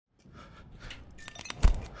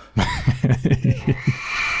I've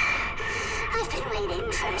been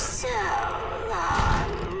waiting for so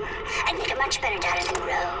long. I'd make a much better daughter than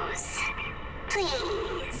Rose.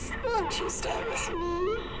 Please, won't you stay with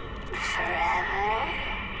me forever?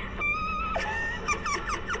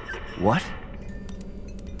 What?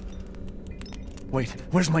 Wait,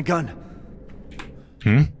 where's my gun?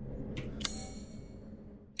 Hmm?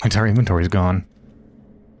 Entire inventory's gone.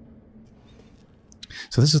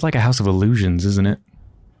 So this is like a house of illusions, isn't it?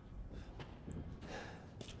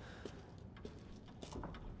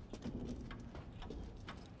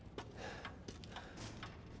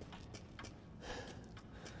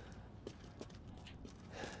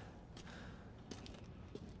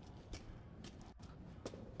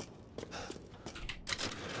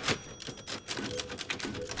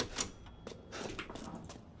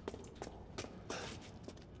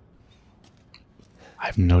 I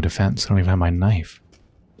have no defense. I don't even have my knife.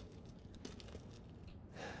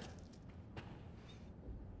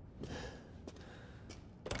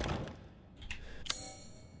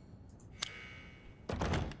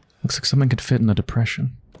 Looks like something could fit in a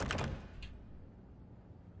depression.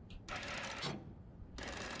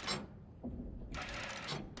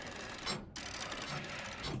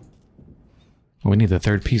 We need the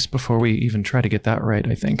third piece before we even try to get that right,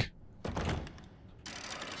 I think.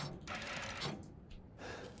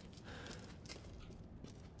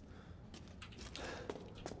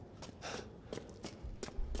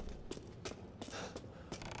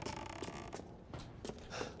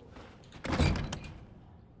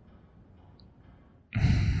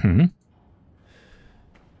 Hmm.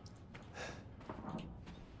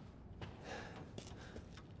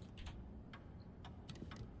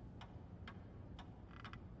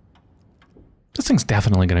 This thing's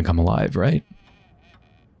definitely going to come alive, right?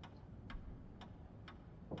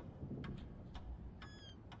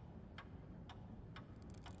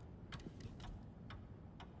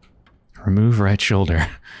 Remove right shoulder.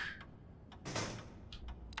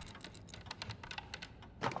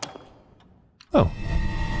 Oh.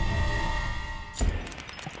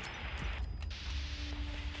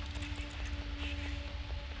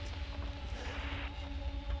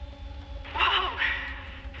 Whoa!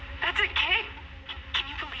 That's a kid! Can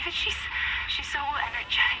you believe it? She's so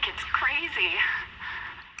energetic, it's crazy.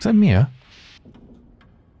 Is that Mia?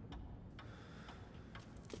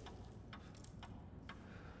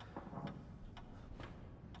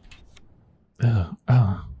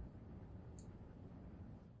 Oh.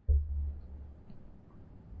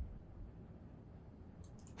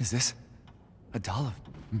 Is this a doll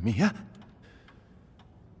of Mia?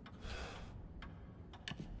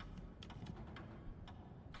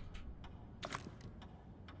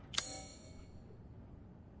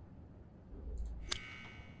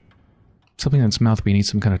 Something in its mouth, we need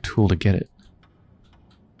some kind of tool to get it.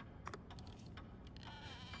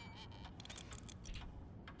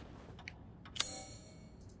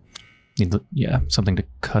 Yeah, something to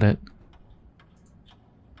cut it.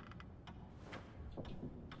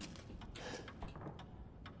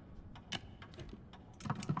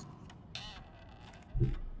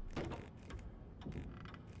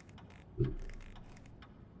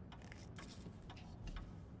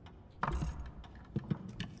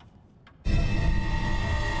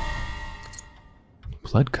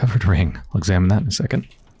 Blood-covered ring. I'll examine that in a second.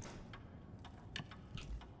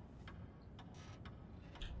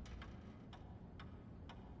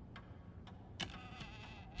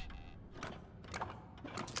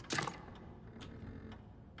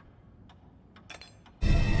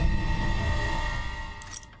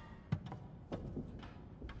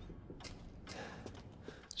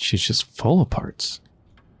 She's just full of parts.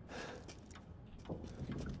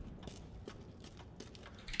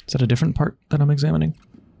 Is that a different part that I'm examining?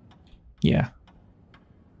 Yeah.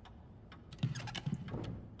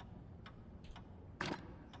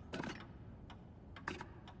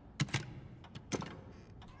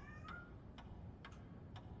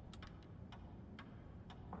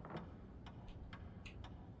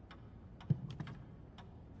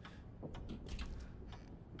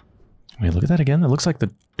 Wait, look at that again. It looks like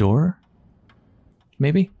the door.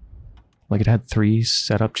 Maybe? Like it had 3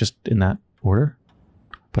 set up just in that order?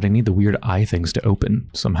 But I need the weird eye things to open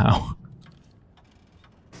somehow.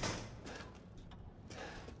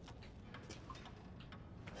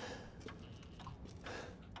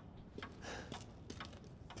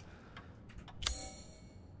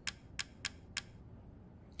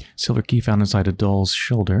 Silver key found inside a doll's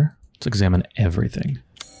shoulder. Let's examine everything.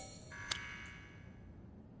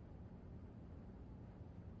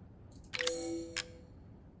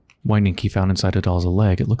 Winding key found inside a doll's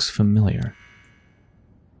leg. It looks familiar.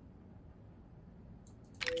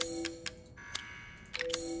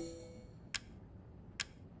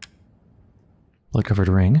 Blood-covered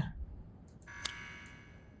ring.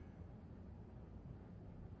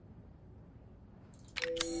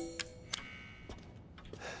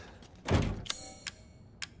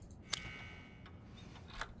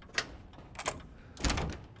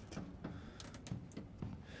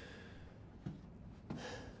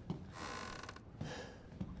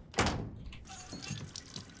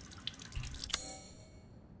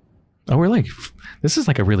 Oh, we're like, this is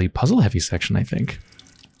like a really puzzle-heavy section, I think.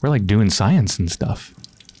 We're like doing science and stuff.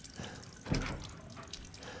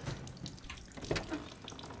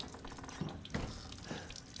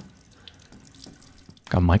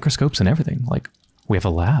 Got microscopes and everything. Like, we have a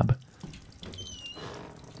lab.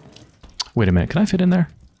 Wait a minute, can I fit in there?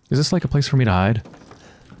 Is this like a place for me to hide?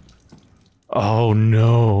 Oh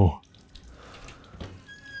no.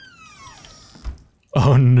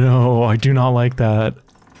 Oh no, I do not like that.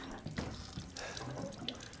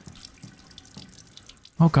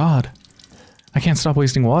 Oh god. I can't stop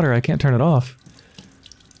wasting water. I can't turn it off.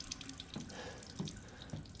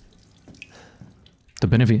 The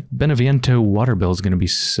Beneviento water bill is going to be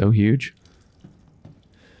so huge.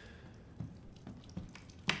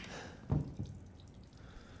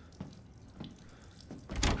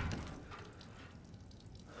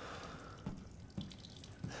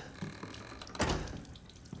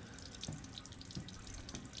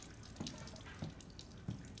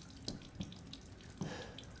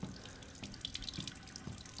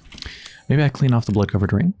 Maybe I clean off the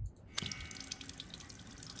blood-covered ring.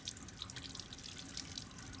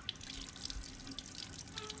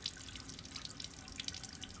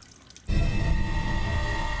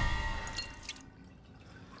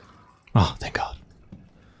 Oh, thank God.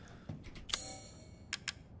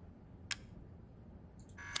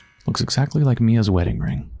 Looks exactly like Mia's wedding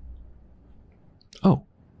ring. Oh.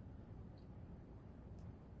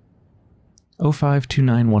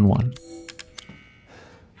 052911.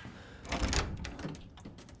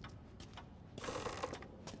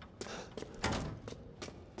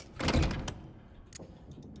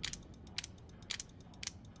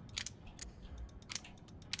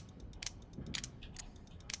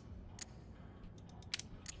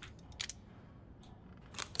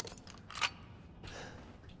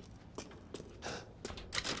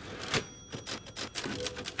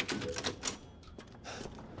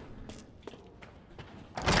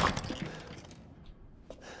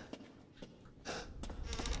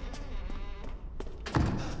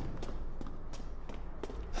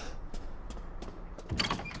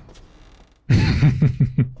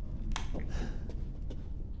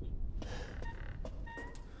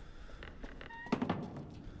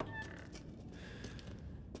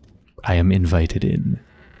 I am invited in.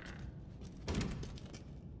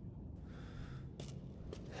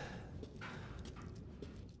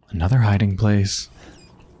 Another hiding place.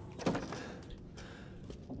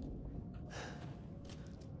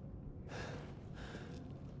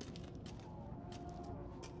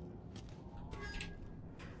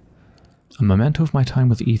 A memento of my time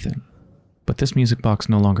with Ethan, but this music box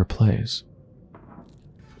no longer plays.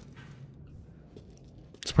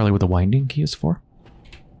 It's probably what the winding key is for.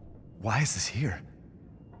 Why is this here?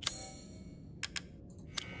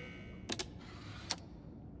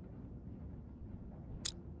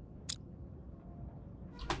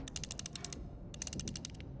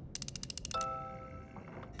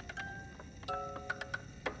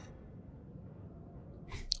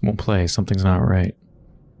 Won't play, something's not right.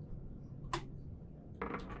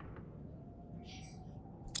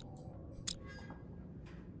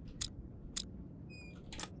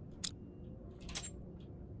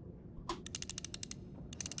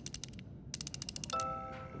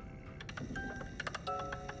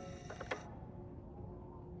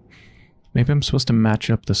 Maybe I'm supposed to match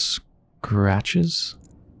up the scratches?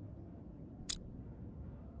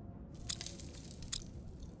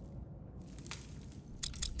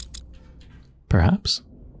 Perhaps?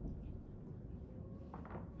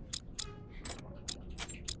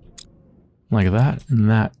 Like that and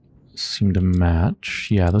that seem to match.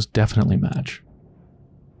 Yeah, those definitely match.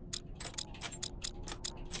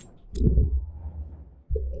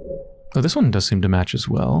 Oh, this one does seem to match as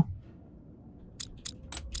well.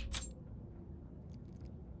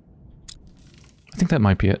 I think that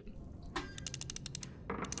might be it.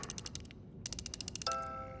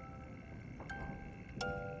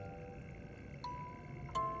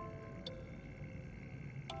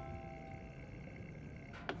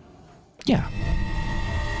 Yeah.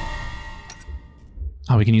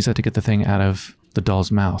 Oh, we can use that to get the thing out of the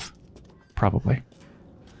doll's mouth. Probably.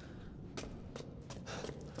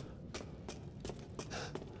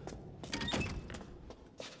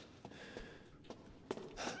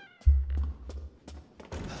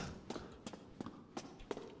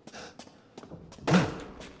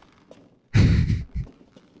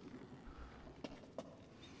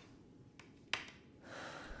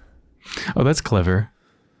 Oh, that's clever.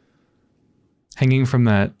 Hanging from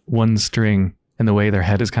that one string and the way their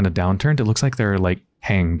head is kind of downturned, it looks like they're like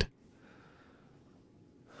hanged.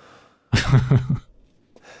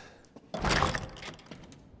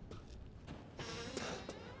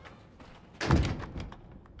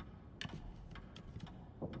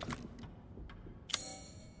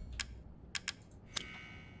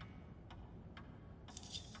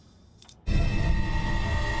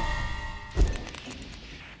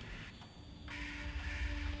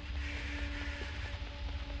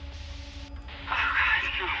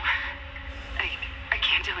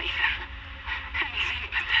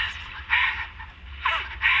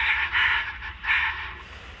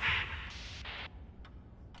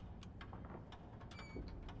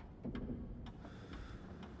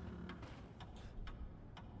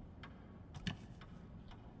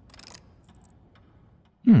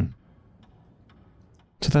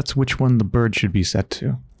 So that's which one the bird should be set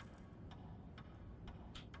to.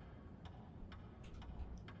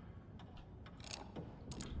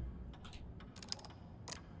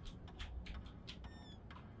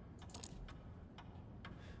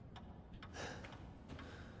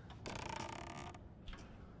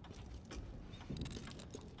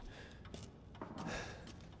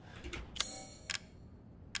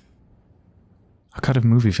 A cut of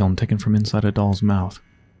movie film taken from inside a doll's mouth.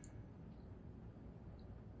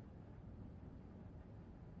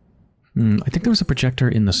 I think there was a projector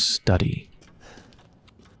in the study.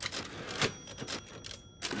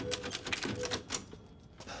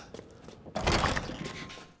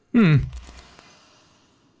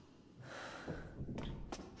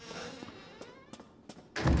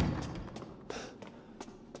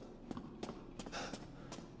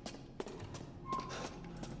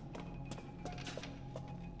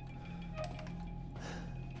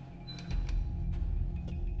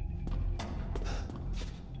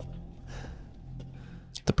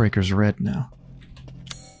 The breaker's red now.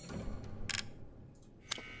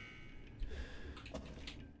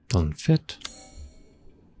 Doesn't fit.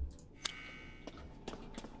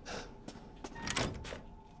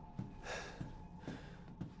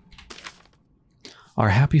 Our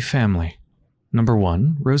happy family. Number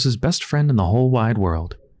 1, Rose's best friend in the whole wide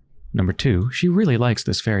world. Number 2, she really likes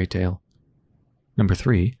this fairy tale. Number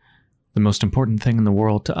 3, the most important thing in the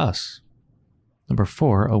world to us. Number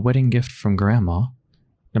 4, a wedding gift from Grandma.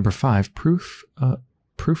 Number 5, proof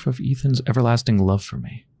of Ethan's everlasting love for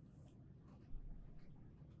me.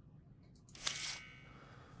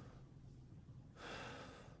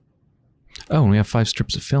 Oh, and we have 5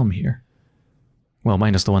 strips of film here. Well,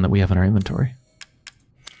 minus the one that we have in our inventory.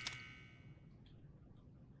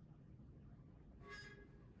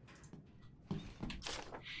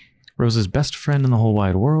 Rose's best friend in the whole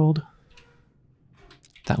wide world.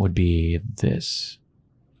 That would be this.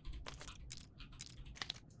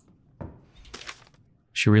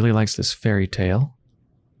 She really likes this fairy tale.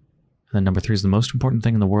 And then number 3 is the most important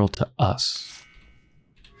thing in the world to us.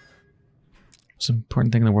 Most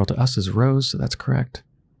important thing in the world to us is Rose, so that's correct.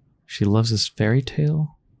 She loves this fairy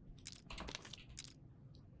tale.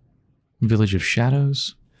 Village of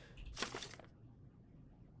Shadows.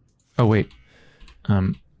 Oh, wait.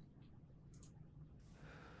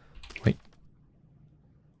 Wait.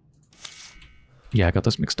 Yeah, I got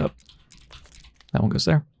this mixed up. That one goes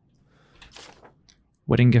there.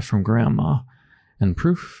 Wedding gift from Grandma, and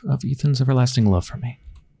proof of Ethan's everlasting love for me.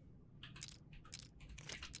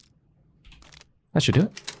 That should do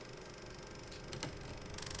it.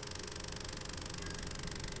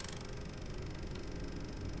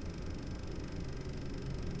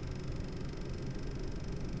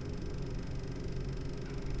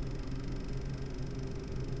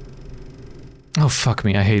 Oh, fuck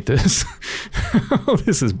me, I hate this. Oh,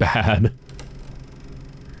 this is bad.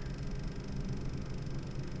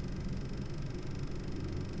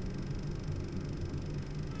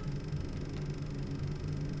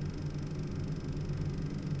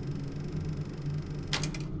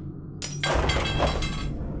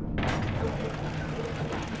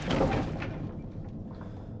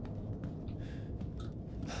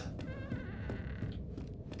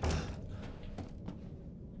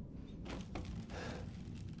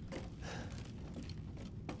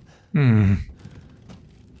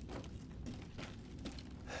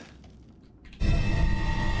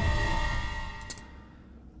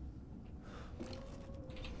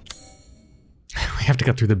 We have to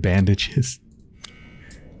cut through the bandages.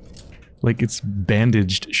 Like it's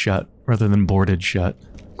bandaged shut rather than boarded shut.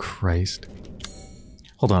 Christ.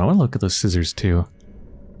 Hold on, I want to look at those scissors too.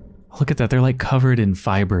 Look at that, they're like covered in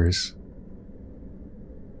fibers.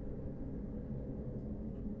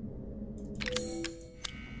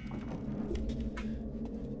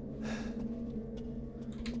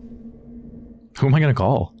 Who am I gonna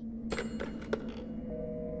call?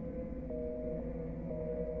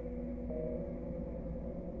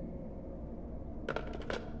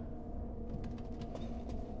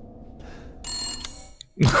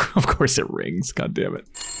 Of course it rings. God damn it.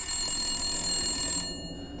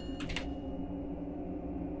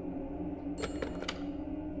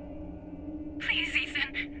 Please,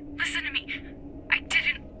 Ethan, listen to me. I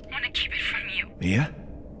didn't want to keep it from you. Mia?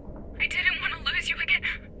 I didn't want to lose you again.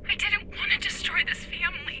 I didn't want to destroy this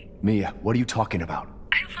family. Mia, what are you talking about?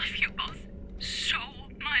 I love you both so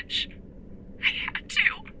much. I had to.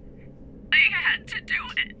 I had to do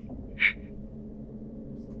it.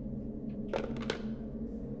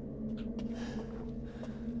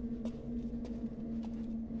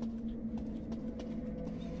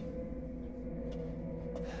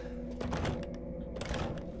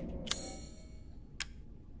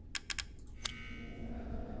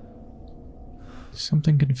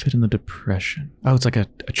 Something can fit in the depression. Oh, it's like a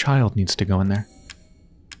child needs to go in there.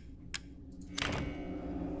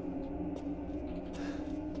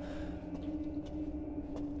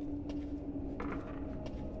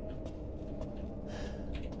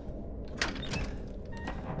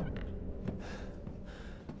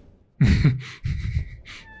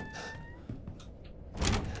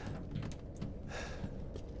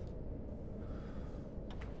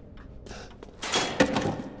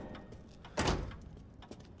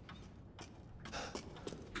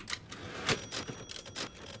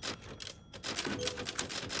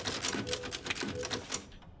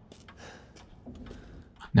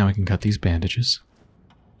 Now we can cut these bandages.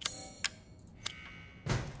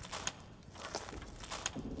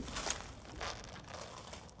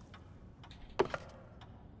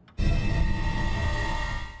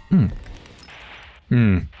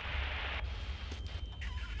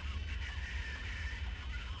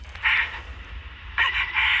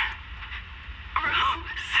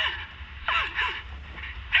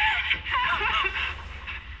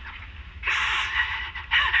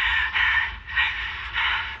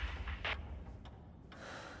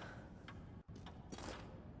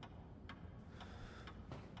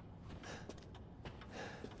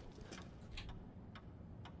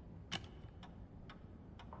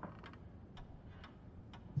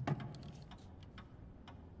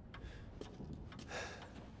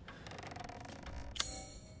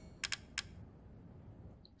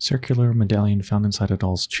 Circular medallion found inside a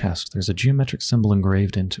doll's chest. There's a geometric symbol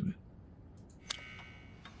engraved into it.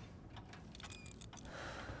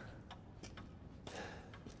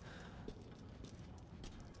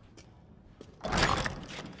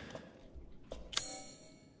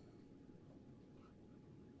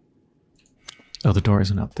 Oh, the door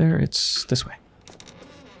isn't up there. It's this way.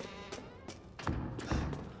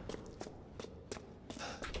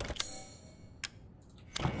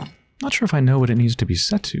 Not sure if I know what it needs to be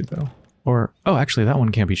set to, though. Or, oh, actually, that one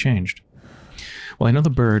can't be changed. Well, I know the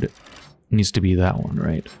bird needs to be that one,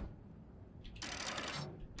 right?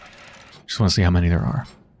 Just want to see how many there are.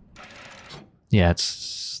 Yeah,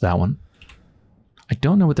 it's that one. I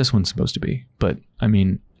don't know what this one's supposed to be, but, I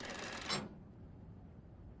mean...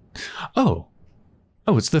 Oh!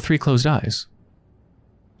 Oh, it's the 3 closed eyes.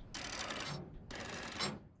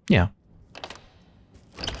 Yeah.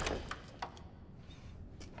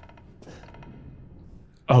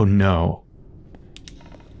 Oh, no.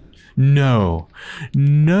 No.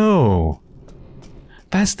 No!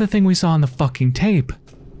 That's the thing we saw on the fucking tape.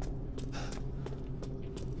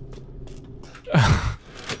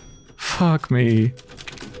 Fuck me.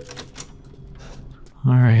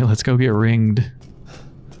 Alright, let's go get ringed.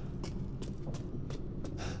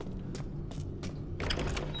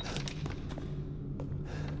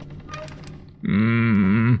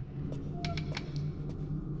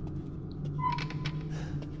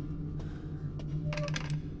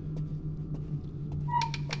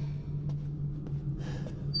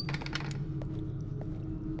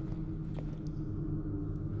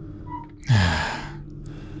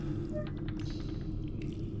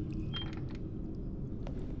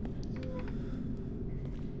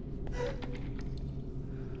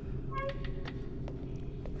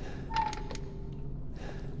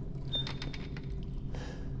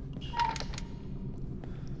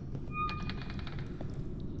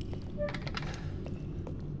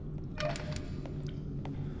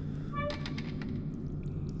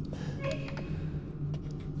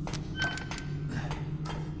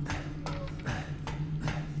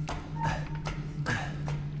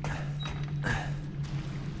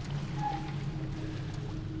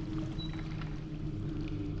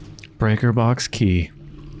 Breaker box key.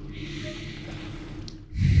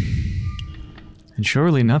 And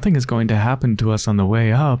surely nothing is going to happen to us on the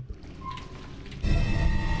way up.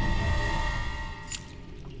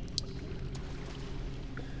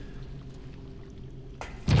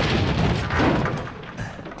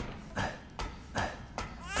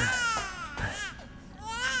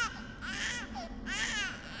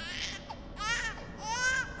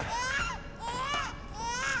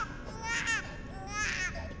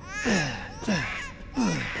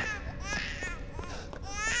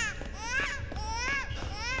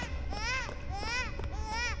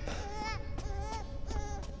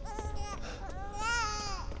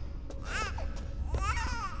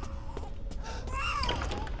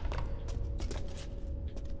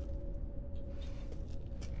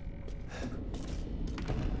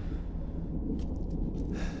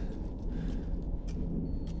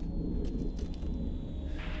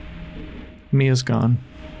 Mia's gone.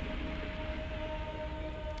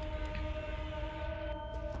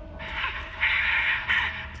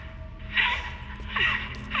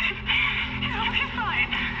 It'll be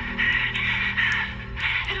fine.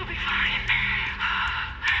 It'll be fine.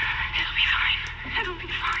 It'll be fine. It'll be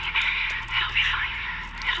fine. It'll be fine.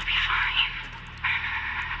 It'll be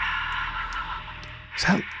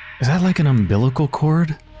fine. Is that like an umbilical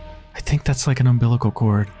cord? I think that's like an umbilical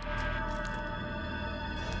cord.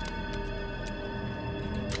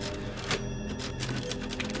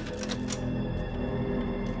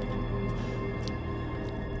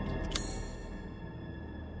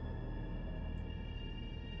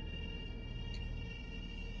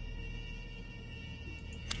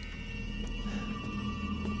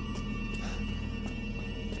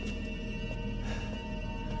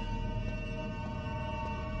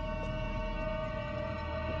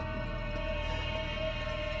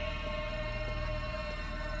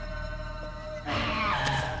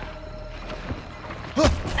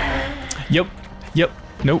 Yep.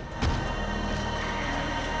 Nope.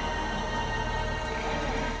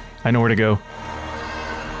 I know where to go.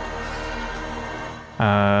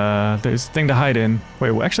 There's a thing to hide in.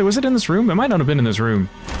 Wait, actually, was it in this room? It might not have been in this room.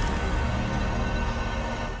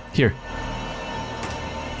 Here.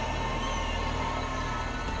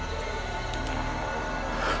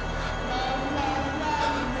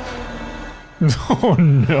 Oh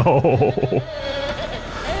no.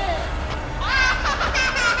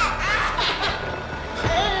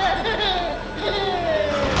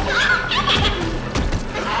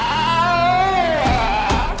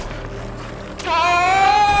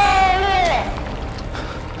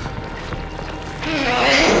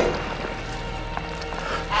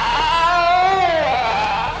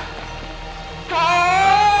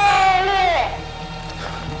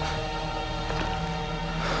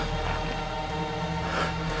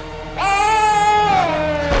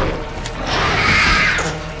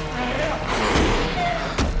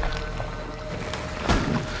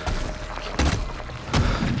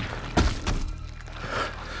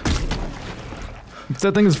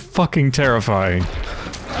 That thing is fucking terrifying.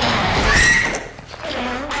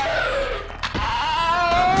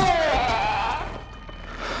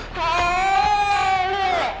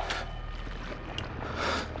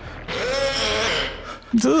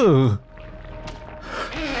 Ugh.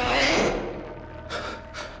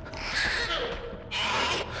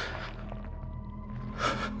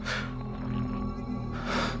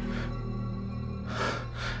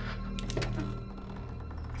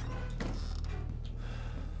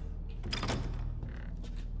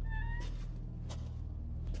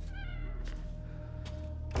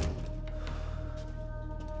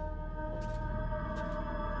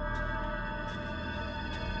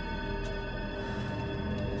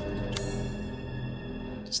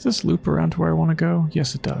 Does this loop around to where I want to go?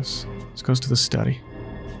 Yes, it does. This goes to the study.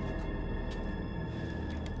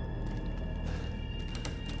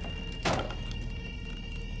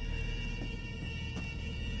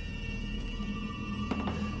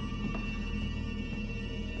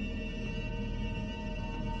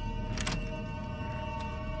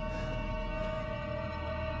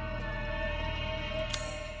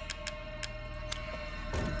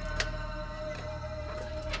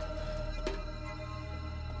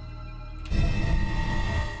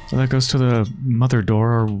 So that goes to the mother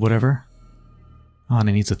door or whatever. Oh, and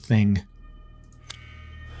it needs a thing.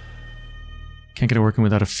 Can't get it working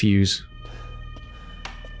without a fuse.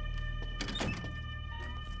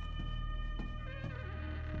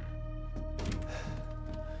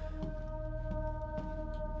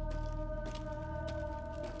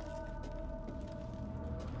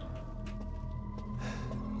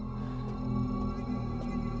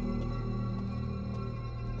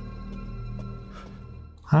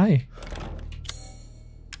 Hi.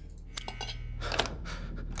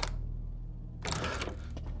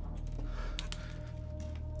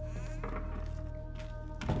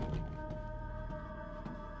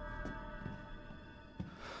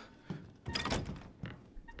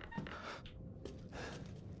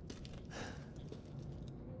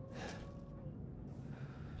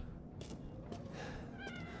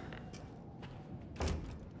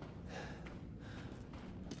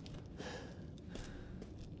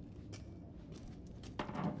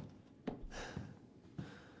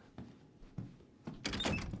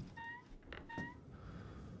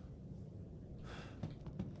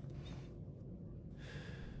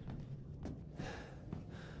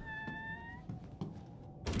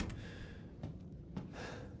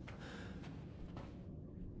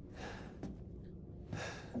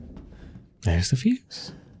 There's the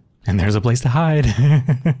fuse. And there's a place to hide.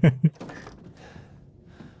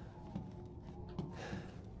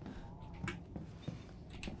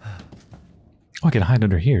 Oh, I can hide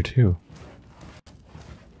under here, too.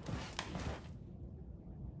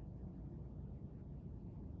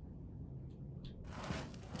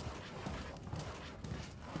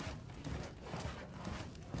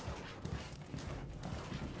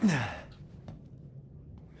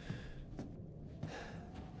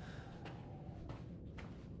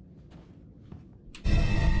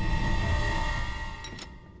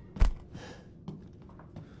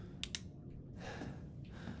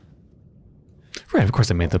 Right, of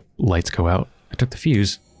course I made the lights go out. I took the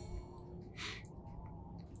fuse.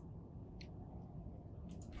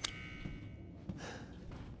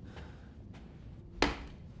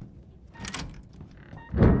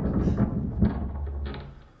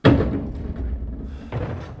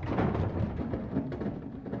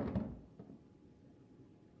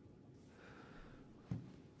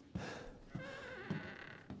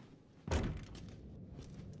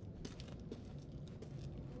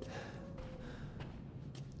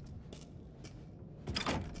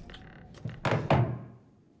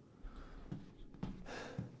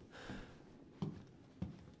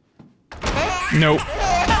 Nope.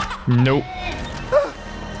 Nope.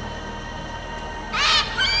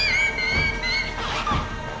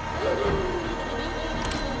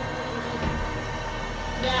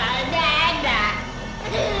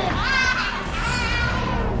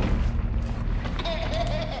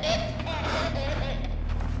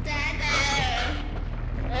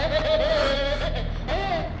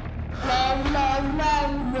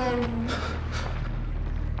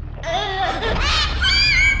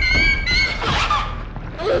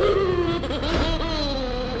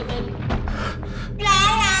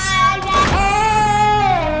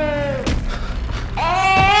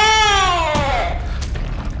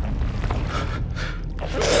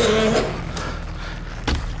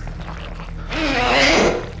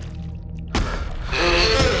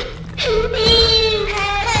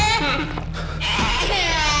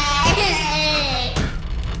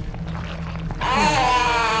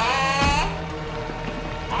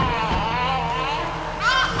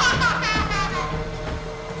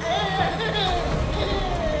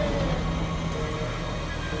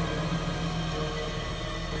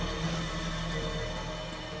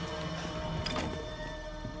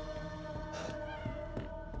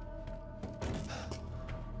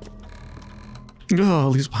 Oh,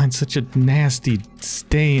 leaves behind such a nasty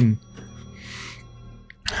stain.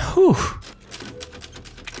 Whew.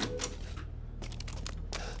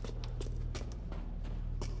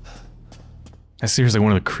 That's seriously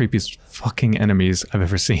one of the creepiest fucking enemies I've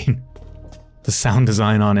ever seen. The sound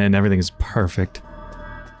design on it and everything is perfect.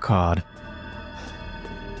 God.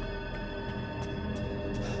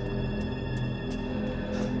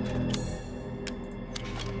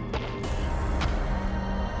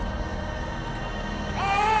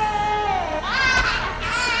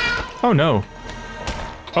 Oh no.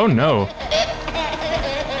 Oh no.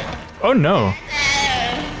 Oh no.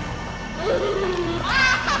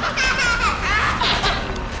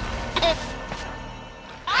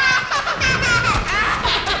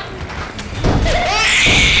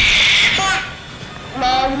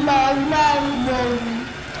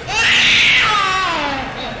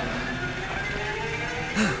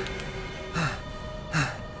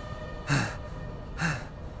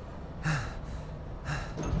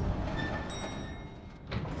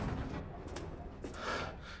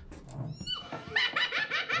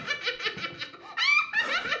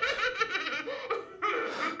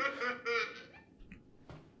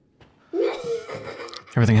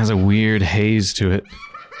 Everything has a weird haze to it.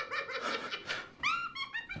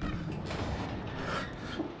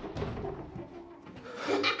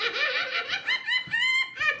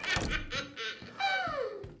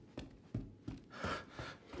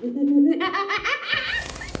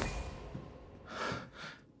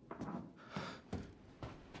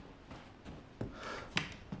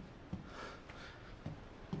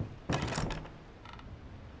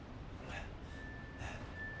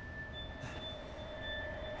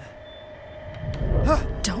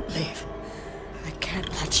 Don't leave. I can't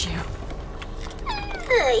let you.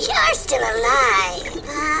 You're still alive,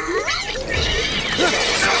 huh?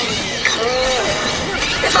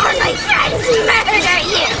 Before my friends murder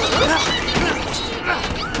you!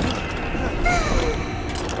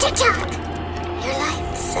 Tick-tock! Your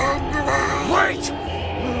life's on the line. Wait!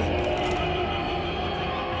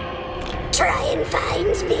 Try and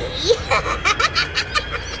find me.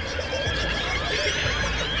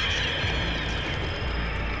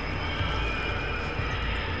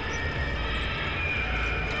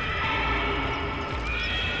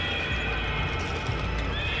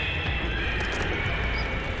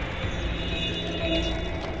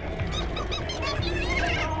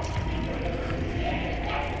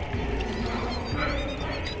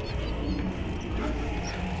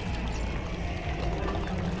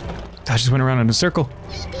 I just went around in a circle.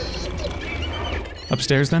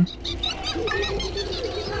 Upstairs then?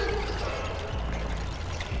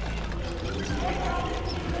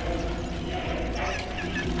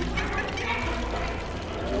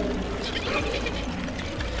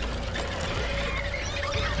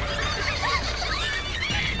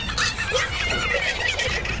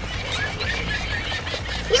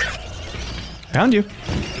 Found you.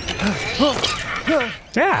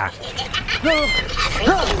 Yeah. Everything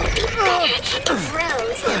would be better if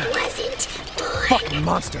Rose wasn't born. Fucking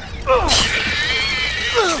monster.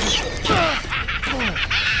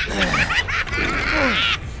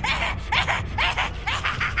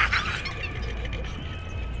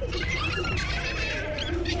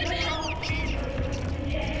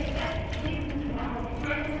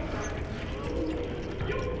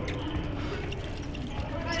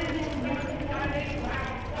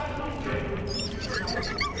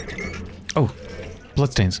 Oh,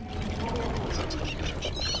 bloodstains.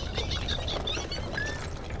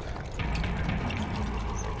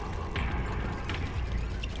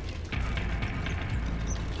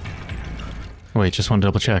 Wait, just want to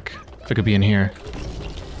double check if it could be in here.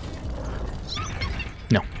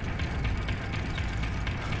 No.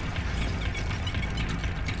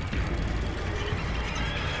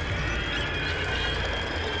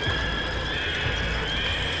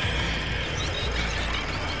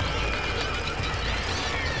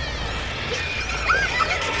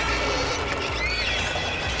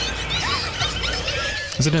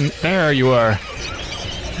 Is it in there? You are.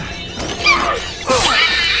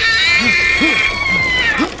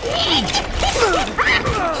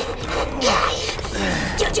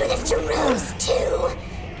 You'll do this to Rose, too.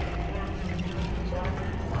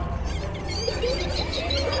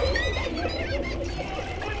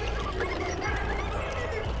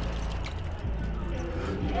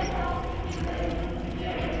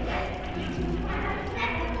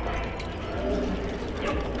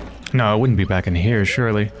 No, it wouldn't be back in here,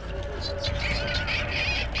 surely.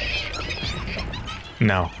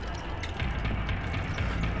 No.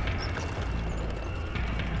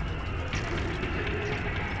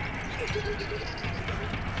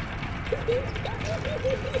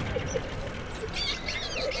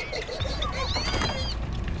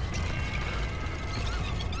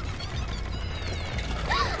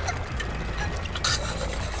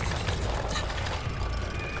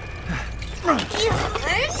 You're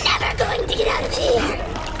never going to get out of here.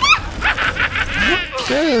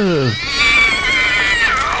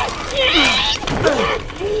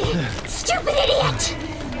 Stupid idiot!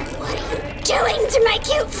 What are you doing to my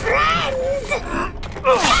cute friends?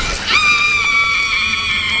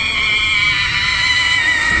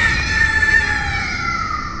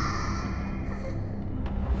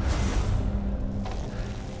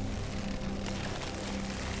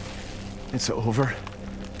 It's over.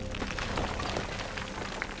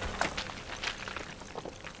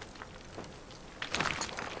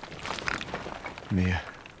 Mia,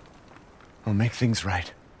 I'll make things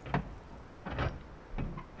right.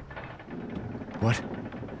 What?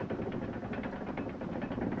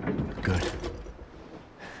 Good.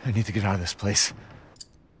 I need to get out of this place.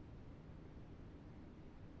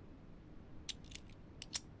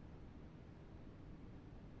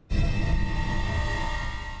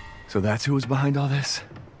 So that's who was behind all this?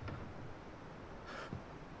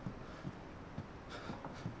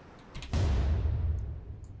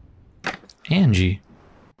 Angie.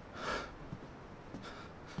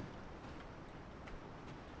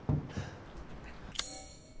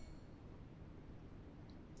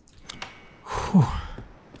 Whew.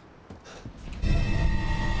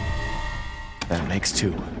 That makes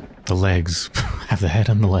two. The legs. Have the head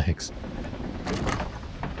and the legs.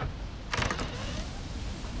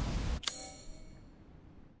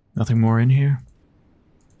 Nothing more in here?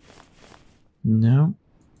 No.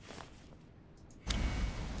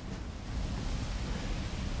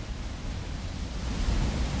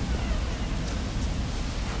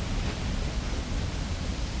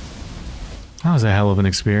 That was a hell of an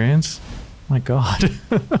experience. My God.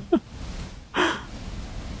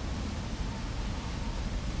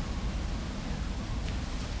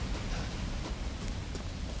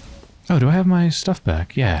 Oh, do I have my stuff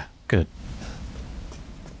back? Yeah, good.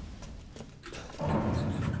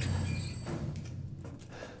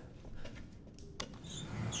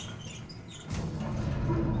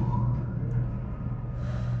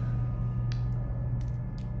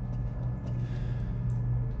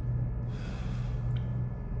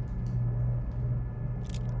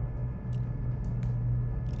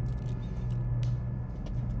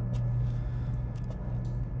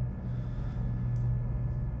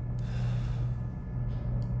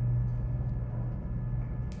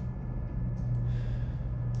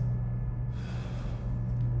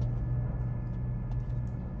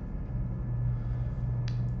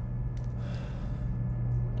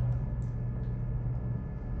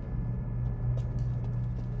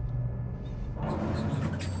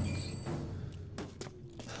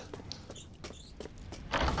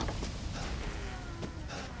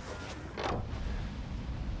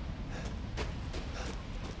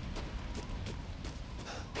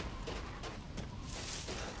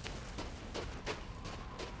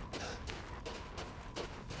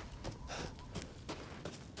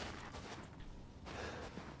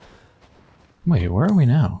 Wait, where are we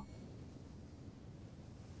now?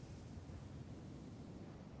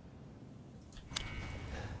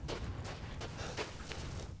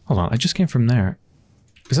 Hold on, I just came from there.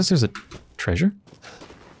 Is this there's a treasure?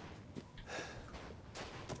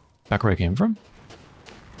 Back where I came from?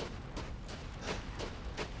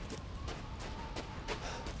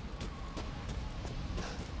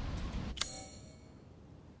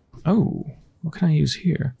 Oh, what can I use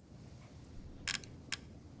here?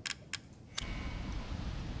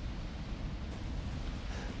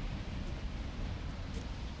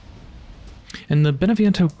 And the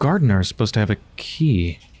Beneviento gardener is supposed to have a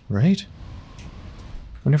key, right?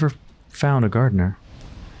 We never found a gardener.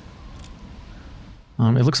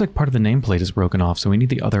 It looks like part of the nameplate is broken off, so we need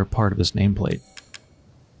the other part of this nameplate.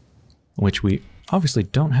 Which we obviously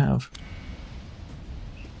don't have.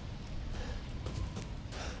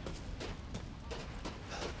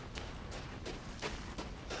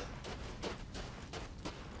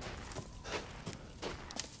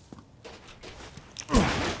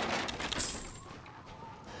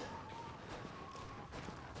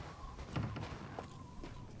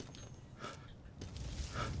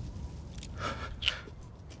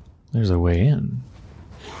 There's a way in.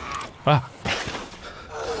 Ah!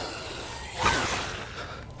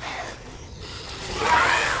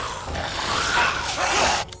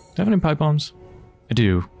 Do I have any pipe bombs? I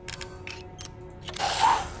do.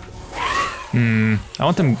 I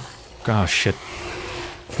want them... Oh, shit.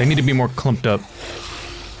 They need to be more clumped up.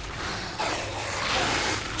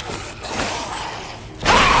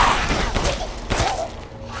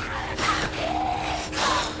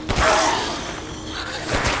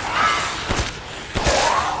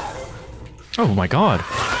 Oh my god.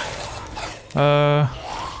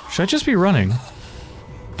 Should I just be running?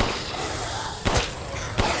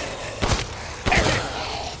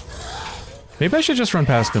 Maybe I should just run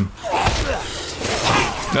past him.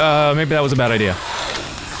 Maybe that was a bad idea.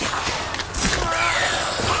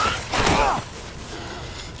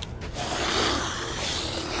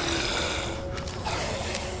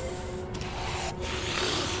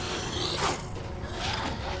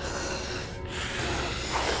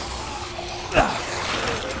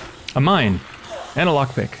 A mine. And a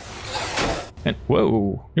lockpick. And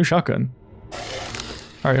whoa, new shotgun.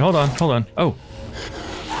 Alright, hold on, hold on. Oh.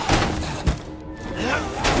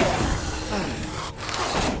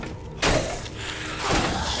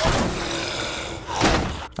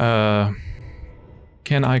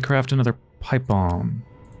 Can I craft another pipe bomb?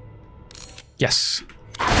 Yes.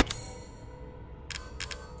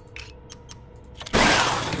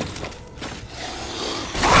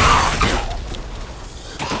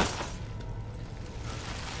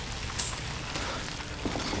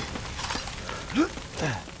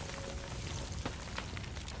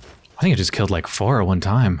 I think I just killed like 4 at one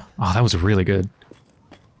time. Oh, that was really good.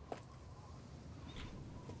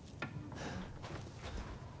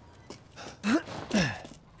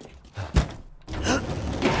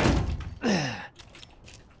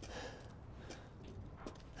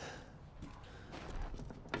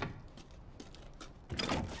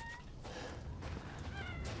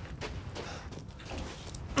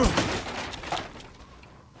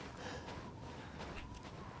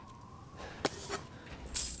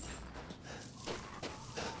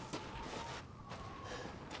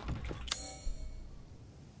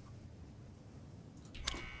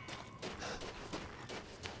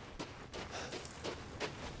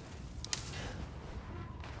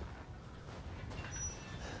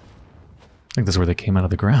 I think this is where they came out of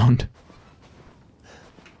the ground.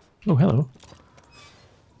 Oh, hello.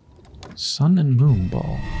 Sun and moon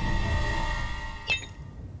ball.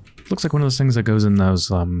 Looks like one of those things that goes in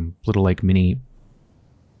those little like mini...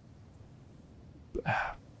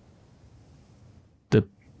 What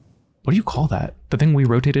do you call that? The thing we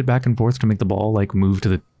rotated back and forth to make the ball like move to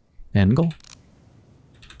the angle?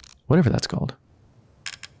 Whatever that's called.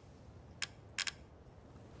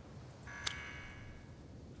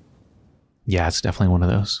 Yeah, it's definitely one of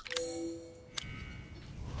those.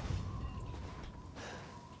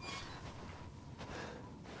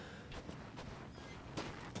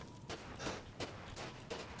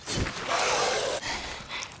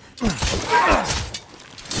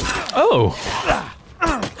 Oh!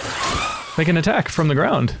 They can attack from the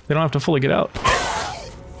ground. They don't have to fully get out.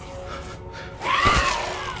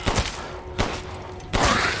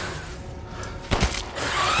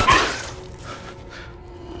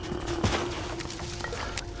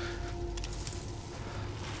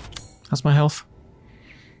 How's my health?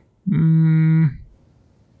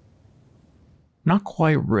 Not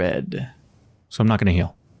quite red. So I'm not going to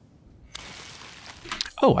heal.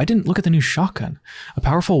 Oh, I didn't look at the new shotgun. A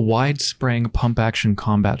powerful wide-spraying pump-action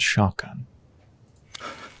combat shotgun.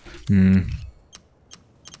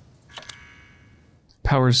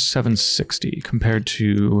 Power's 760 compared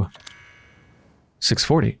to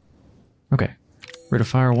 640. Okay. Rate of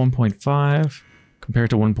fire 1.5 compared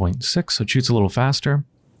to 1.6, so it shoots a little faster.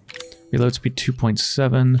 Reload speed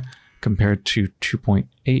 2.7 compared to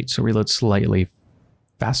 2.8, so reload slightly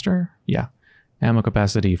faster. Yeah. Ammo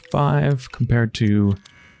capacity 5 compared to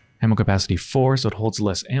ammo capacity 4, so it holds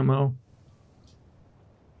less ammo.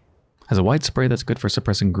 Has a wide spray that's good for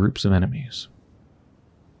suppressing groups of enemies.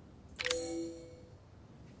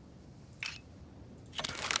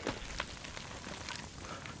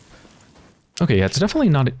 Okay, yeah, it's definitely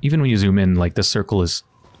not, even when you zoom in, like, this circle is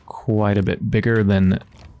quite a bit bigger than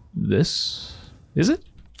this. Is it?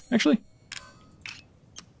 Actually?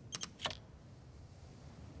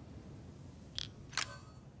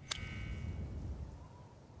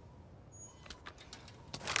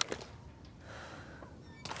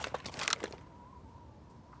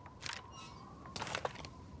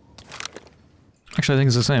 Actually, I think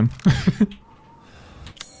it's the same.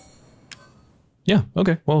 Yeah,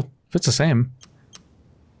 okay, well, if it's the same,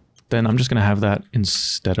 then I'm just going to have that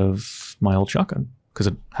instead of my old shotgun, because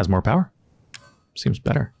it has more power. Seems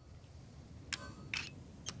better.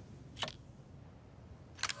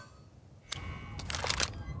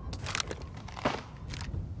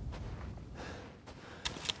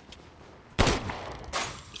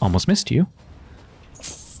 Almost missed you.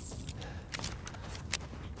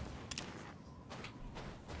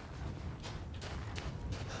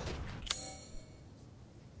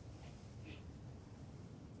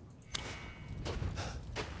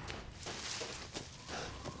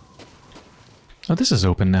 Oh, this is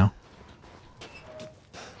open now.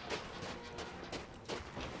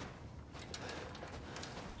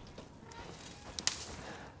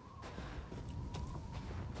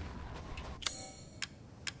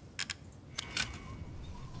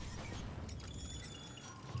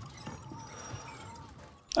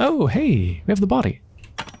 Oh, hey, we have the body.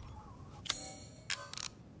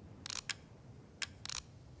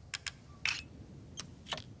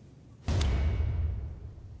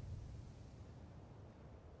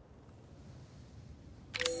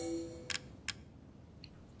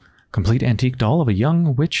 Complete antique doll of a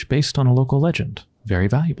young witch based on a local legend. Very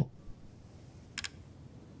valuable.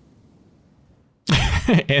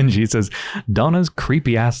 Angie says, Donna's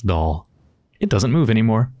creepy-ass doll. It doesn't move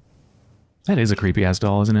anymore. That is a creepy-ass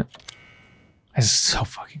doll, isn't it? That is so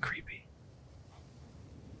fucking creepy.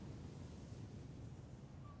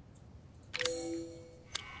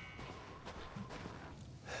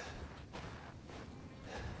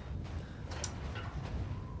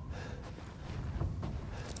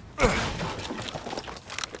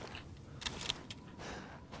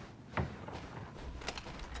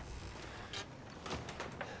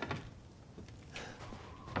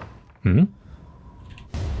 Hmm?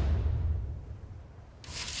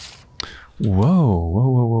 Whoa, whoa,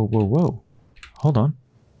 whoa, whoa, whoa, whoa. Hold on.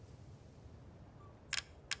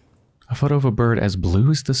 A photo of a bird as blue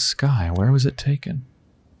as the sky. Where was it taken?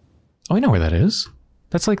 Oh, I know where that is.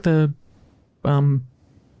 That's like the,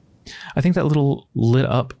 I think that little lit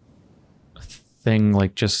up thing,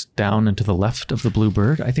 like just down and to the left of the blue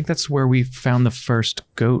bird. I think that's where we found the first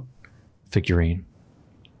goat figurine.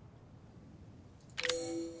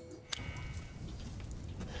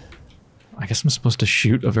 I guess I'm supposed to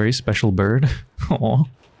shoot a very special bird. Aw.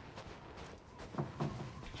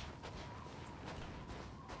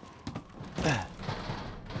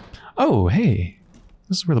 Oh, hey.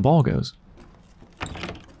 This is where the ball goes.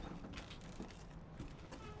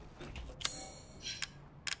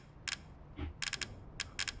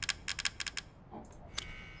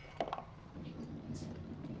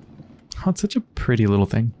 Oh, it's such a pretty little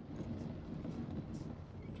thing.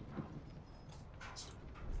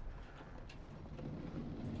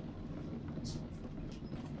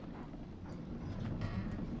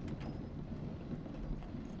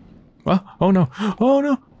 Oh no! Oh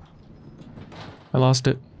no! I lost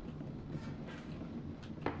it.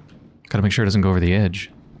 Gotta make sure it doesn't go over the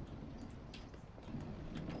edge.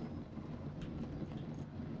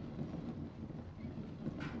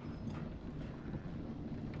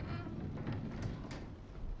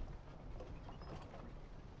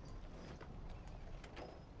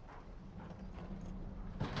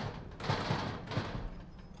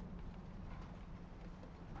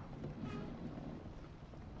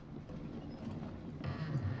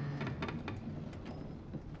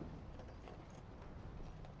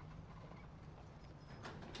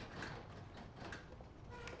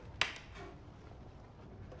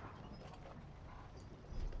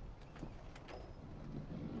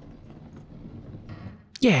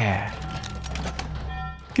 Yeah!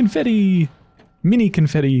 Confetti! Mini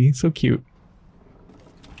confetti. So cute.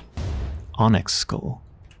 Onyx skull.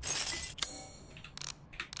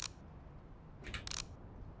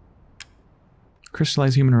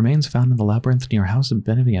 Crystallized human remains found in the labyrinth near House of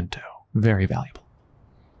Beneviento. Very valuable.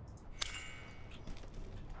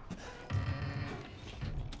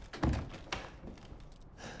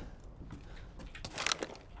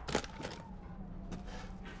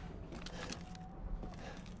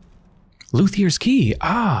 Luthier's key.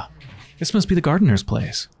 Ah, this must be the gardener's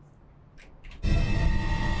place.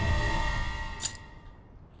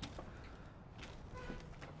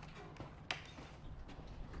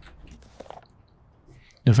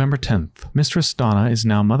 November 10th. Mistress Donna is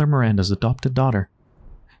now Mother Miranda's adopted daughter.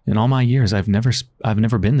 In all my years, I've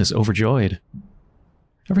never been this overjoyed.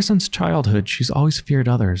 Ever since childhood, she's always feared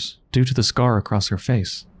others, due to the scar across her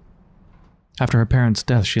face. After her parents'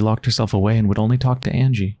 death, she locked herself away and would only talk to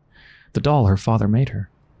Angie, the doll her father made her.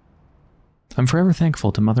 I'm forever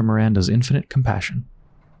thankful to Mother Miranda's infinite compassion.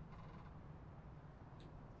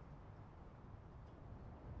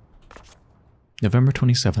 November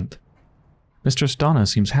 27th. Mistress Donna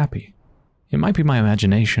seems happy. It might be my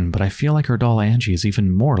imagination, but I feel like her doll Angie is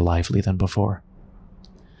even more lively than before.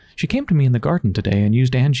 She came to me in the garden today and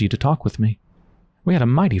used Angie to talk with me. We had a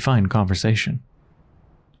mighty fine conversation.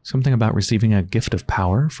 Something about receiving a gift of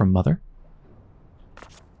power from Mother.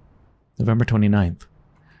 November 29th.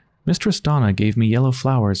 Mistress Donna gave me yellow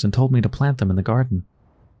flowers and told me to plant them in the garden.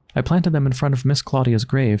 I planted them in front of Miss Claudia's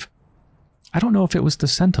grave. I don't know if it was the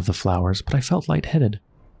scent of the flowers, but I felt lightheaded.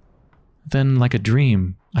 Then, like a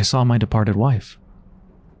dream, I saw my departed wife.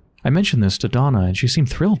 I mentioned this to Donna, and she seemed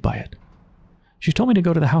thrilled by it. She told me to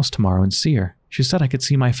go to the house tomorrow and see her. She said I could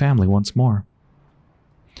see my family once more.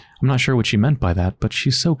 I'm not sure what she meant by that, but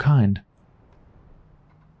she's so kind.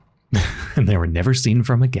 And they were never seen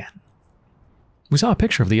from again. We saw a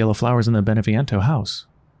picture of the yellow flowers in the Beneviento house.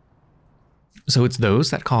 So it's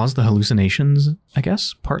those that caused the hallucinations, I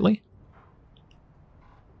guess, partly?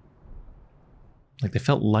 Like they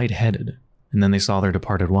felt lightheaded, and then they saw their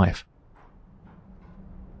departed wife.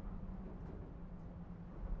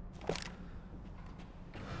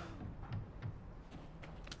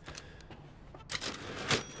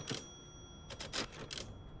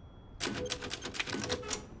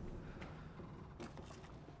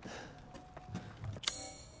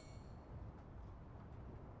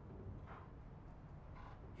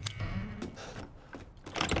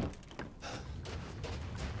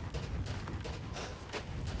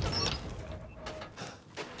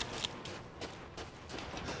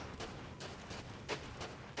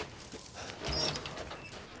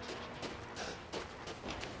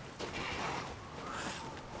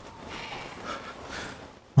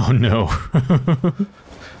 Oh no.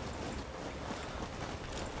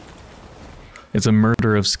 It's a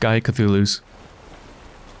murder of Sky Cthulhu's.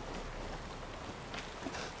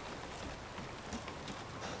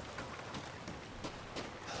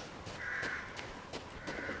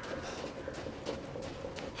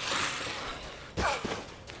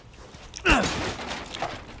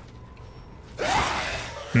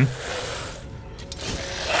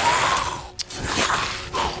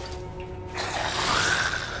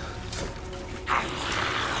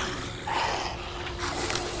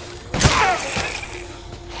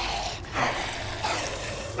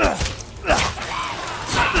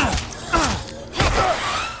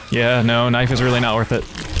 Yeah, no, knife is really not worth it.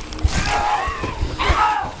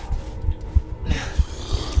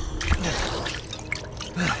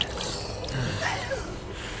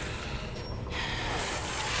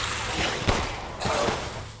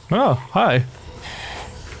 Oh, hi.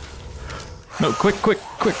 No, quick, quick,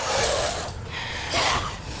 quick.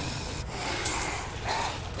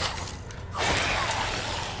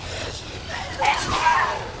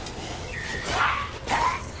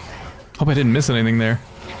 Hope I didn't miss anything there.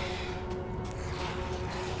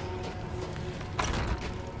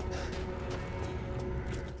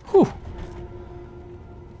 Whew.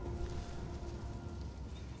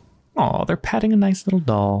 Aw, they're patting a nice little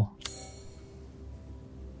doll.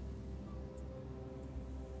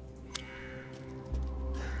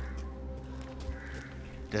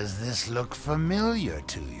 Does this look familiar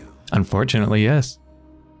to you? Unfortunately, yes.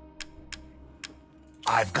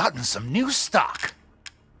 I've gotten some new stock.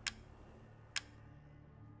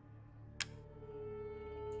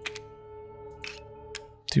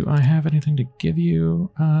 Do I have anything to give you?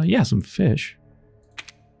 Yeah, some fish.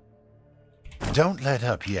 Don't let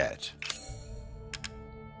up yet.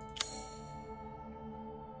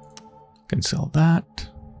 Can sell that.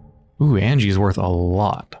 Ooh, Angie's worth a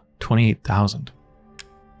lot. 28,000.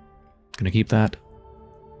 Gonna keep that.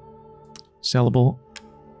 Sellable.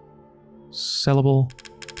 Sellable.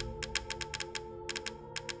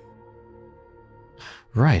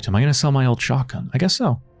 Right, am I going to sell my old shotgun? I guess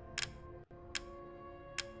so.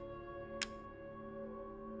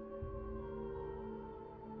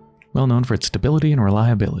 Well known for its stability and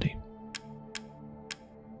reliability.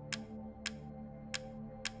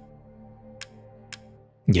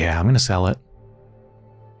 Yeah, I'm going to sell it.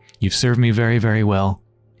 You've served me very, very well,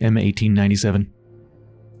 M1897.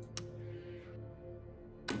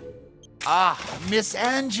 Ah, Miss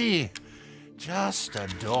Angie. Just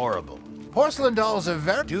adorable. Porcelain dolls are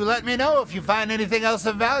very... Do let me know if you find anything else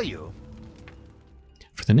of value.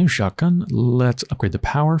 For the new shotgun, let's upgrade the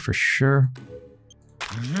power for sure.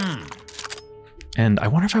 And I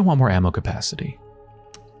wonder if I want more ammo capacity.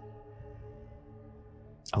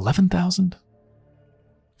 11,000?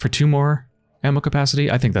 For 2 more ammo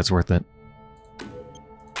capacity? I think that's worth it.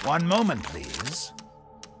 One moment, please.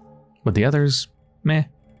 But the others, meh.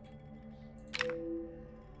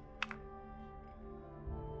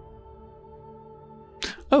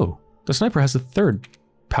 Oh, the sniper has a 3rd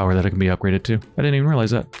power that it can be upgraded to. I didn't even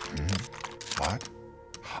realize that. What?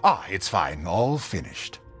 Ah, it's fine. All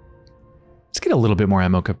finished. Let's get a little bit more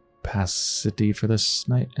ammo capacity for this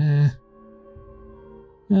sniper.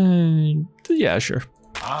 Yeah, sure.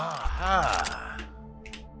 Aha.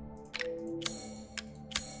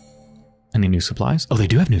 Any new supplies? Oh, they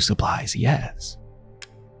do have new supplies, yes.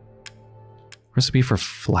 Recipe for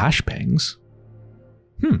flashbangs.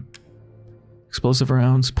 Explosive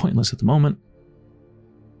rounds, pointless at the moment.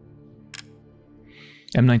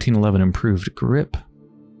 M1911 improved grip.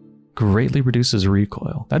 Greatly reduces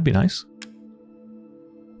recoil. That'd be nice.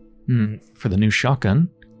 For the new shotgun,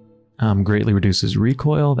 greatly reduces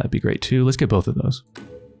recoil. That'd be great too. Let's get both of those.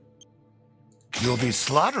 You'll be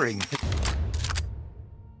slaughtering.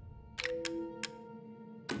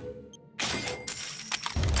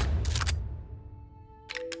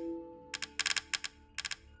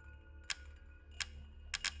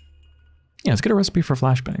 Yeah, let's get a recipe for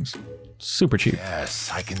flashbangs. Super cheap. Yes,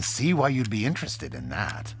 I can see why you'd be interested in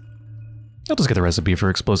that. I'll just get the recipe for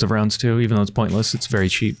explosive rounds too, even though it's pointless. It's very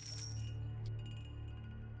cheap.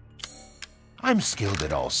 I'm skilled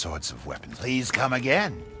at all sorts of weapons. Please come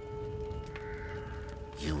again.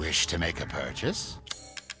 You wish to make a purchase?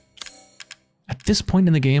 At this point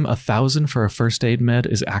in the game, 1,000 for a first aid med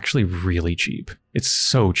is actually really cheap. It's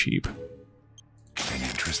so cheap. An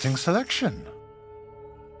interesting selection.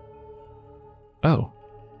 Oh.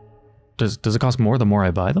 Does it cost more the more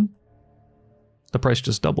I buy them? The price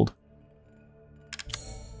just doubled.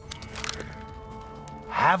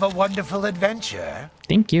 Have a wonderful adventure.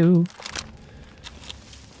 Thank you.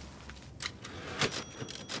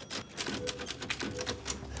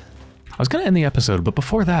 I was going to end the episode, but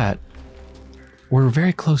before that, we're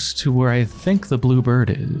very close to where I think the blue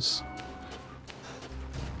bird is.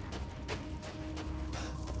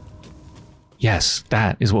 Yes,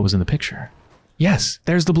 that is what was in the picture. Yes,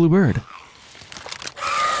 there's the blue bird.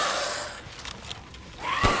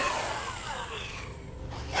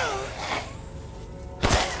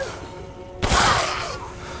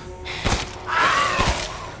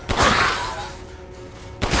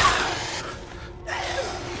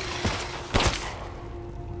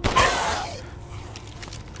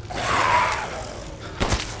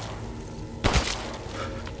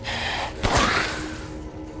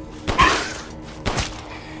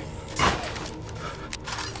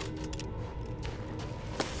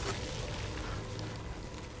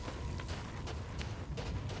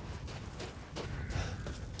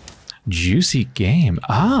 Juicy game.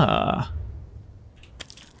 Ah.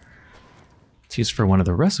 It's used for one of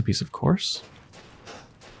the recipes, of course.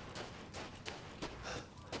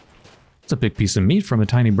 It's a big piece of meat from a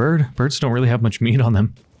tiny bird. Birds don't really have much meat on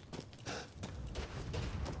them.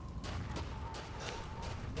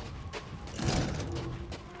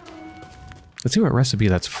 Let's see what recipe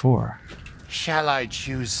that's for. Shall I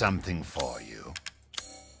choose something for you?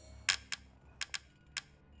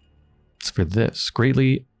 It's for this.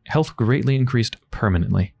 Health greatly increased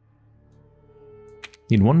permanently.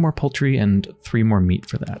 Need 1 more poultry and 3 more meat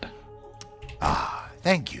for that. Ah,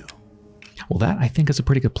 thank you. Well, that I think is a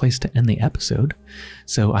pretty good place to end the episode.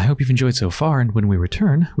 So I hope you've enjoyed so far, and when we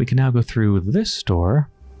return, we can now go through this store,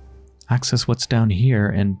 access what's down here,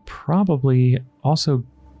 and probably also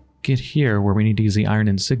get here where we need to use the iron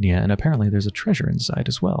insignia, and apparently there's a treasure inside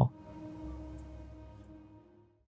as well.